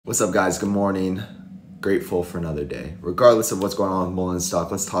What's up, guys? Good morning. Grateful for another day. Regardless of what's going on with Mullen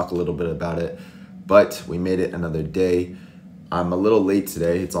stock, let's talk a little bit about it. But we made it another day. I'm a little late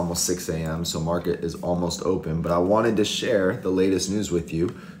today. It's almost 6 a.m., so market is almost open. But I wanted to share the latest news with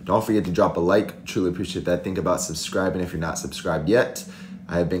you. Don't forget to drop a like. Truly appreciate that. Think about subscribing if you're not subscribed yet.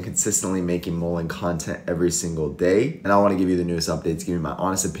 I have been consistently making Mullen content every single day, and I want to give you the newest updates, give you my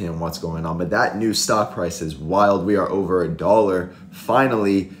honest opinion on what's going on. But that new stock price is wild. We are over $1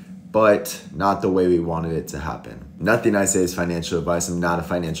 finally, but not the way we wanted it to happen. Nothing I say is financial advice. I'm not a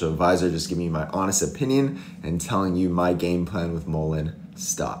financial advisor, just giving you my honest opinion and telling you my game plan with Mullen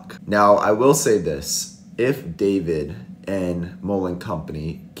stock. Now, I will say this: if David and Mullen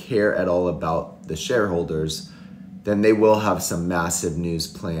Company care at all about the shareholders, then they will have some massive news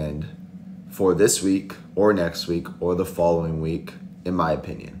planned for this week or next week or the following week, in my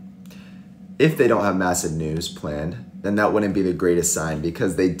opinion. If they don't have massive news planned, then that wouldn't be the greatest sign,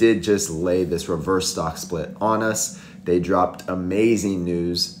 because they did just lay this reverse stock split on us. They dropped amazing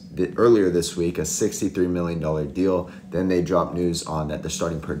news earlier this week, a $63 million deal. Then they dropped news on that they're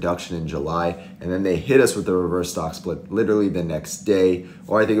starting production in July. And then they hit us with the reverse stock split literally the next day,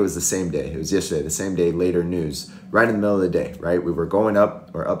 or I think it was the same day. It was yesterday, the same day, later news, right in the middle of the day, right? We were going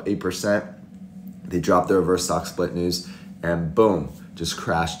up, we're up 8%. They dropped the reverse stock split news and boom, just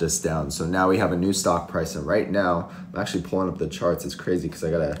crashed us down. So now we have a new stock price. And right now, I'm actually pulling up the charts. It's crazy because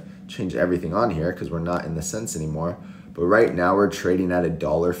I gotta change everything on here because we're not in the cents anymore. But right now we're trading at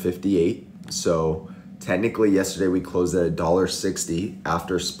 $1.58. So technically yesterday we closed at $1.60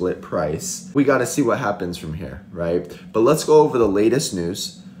 after split price. We got to see what happens from here, right? But let's go over the latest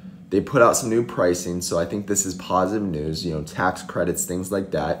news. They put out some new pricing, so I think this is positive news, you know, tax credits, things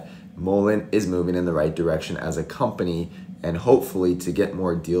like that. Mullen is moving in the right direction as a company, and hopefully to get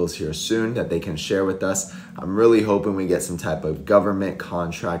more deals here soon that they can share with us. I'm really hoping we get some type of government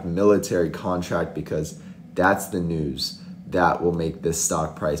contract, military contract, because that's the news that will make this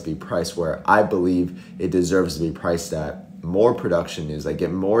stock price be priced where I believe it deserves to be priced at. More production news, like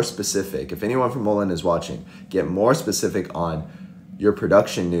get more specific. If anyone from Mullen is watching, get more specific on your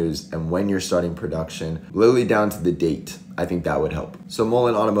production news and when you're starting production, literally down to the date. I think that would help. So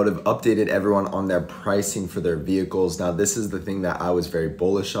Mullen Automotive updated everyone on their pricing for their vehicles. Now, this is the thing that I was very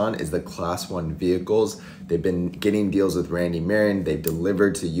bullish on, is the Class 1 vehicles. They've been getting deals with Randy Marion. They've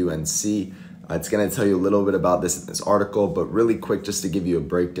delivered to UNC. It's going to tell you a little bit about this in this article, but really quick, just to give you a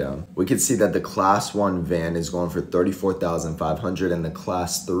breakdown. We can see that the Class 1 van is going for $34,500 and the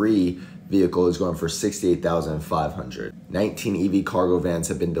Class 3 vehicle is going for $68,500. 19 EV cargo vans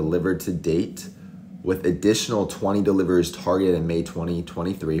have been delivered to date, with additional 20 deliveries targeted in May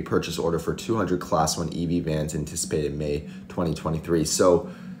 2023. Purchase order for 200 Class 1 EV vans anticipated May 2023. So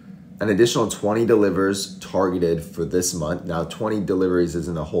an additional 20 delivers targeted for this month. Now, 20 deliveries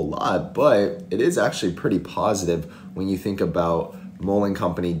isn't a whole lot, but it is actually pretty positive when you think about Mullen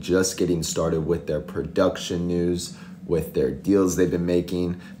Company just getting started with their production news, with their deals they've been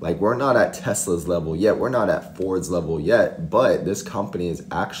making. Like, we're not at Tesla's level yet. We're not at Ford's level yet, but this company is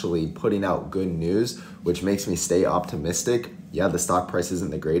actually putting out good news, which makes me stay optimistic. Yeah, the stock price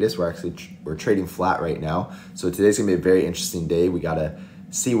isn't the greatest. We're trading flat right now. So today's gonna be a very interesting day. We gotta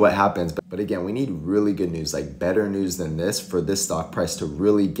see what happens. But again, we need really good news, like better news than this, for this stock price to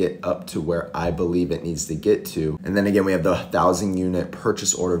really get up to where I believe it needs to get to. And then again, we have the 1,000 unit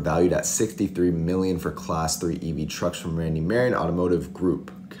purchase order valued at $63 million for Class 3 EV trucks from Randy Marion Automotive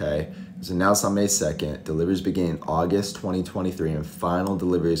Group, okay? It was announced on May 2nd. Deliveries begin in August 2023 and final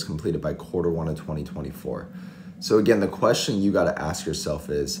delivery is completed by Q1 of 2024. So again, the question you gotta ask yourself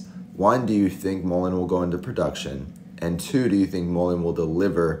is, one, do you think Mullen will go into production? And two, do you think Mullen will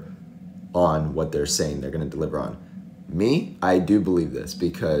deliver on what they're saying they're going to deliver on? Me, I do believe this,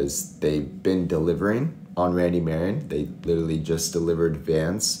 because they've been delivering on Randy Marion. They literally just delivered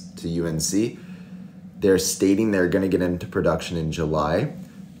vans to UNC. They're stating they're going to get into production in July.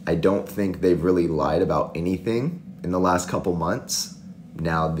 I don't think they've really lied about anything in the last couple months.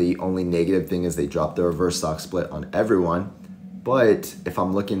 Now, the only negative thing is they dropped the reverse stock split on everyone. But if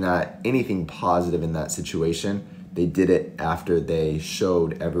I'm looking at anything positive in that situation, they did it after they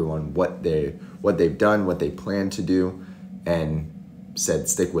showed everyone what they've done, what they plan to do, and said,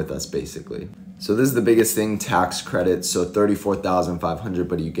 stick with us, basically. So this is the biggest thing, tax credit. So $34,500,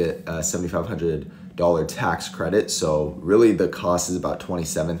 but you get a $7,500 tax credit. So really the cost is about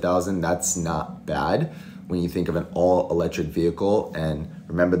 $27,000. That's not bad when you think of an all-electric vehicle. And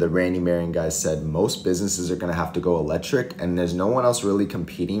remember, the Randy Marion guys said most businesses are gonna have to go electric, and there's no one else really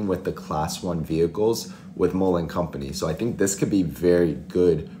competing with the Class 1 vehicles with Mullen Company. So I think this could be very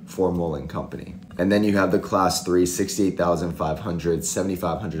good for Mullen Company. And then you have the class 3, $68,500,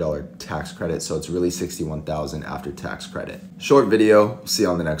 $7,500 tax credit. So it's really $61,000 after tax credit. Short video, see you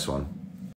on the next one.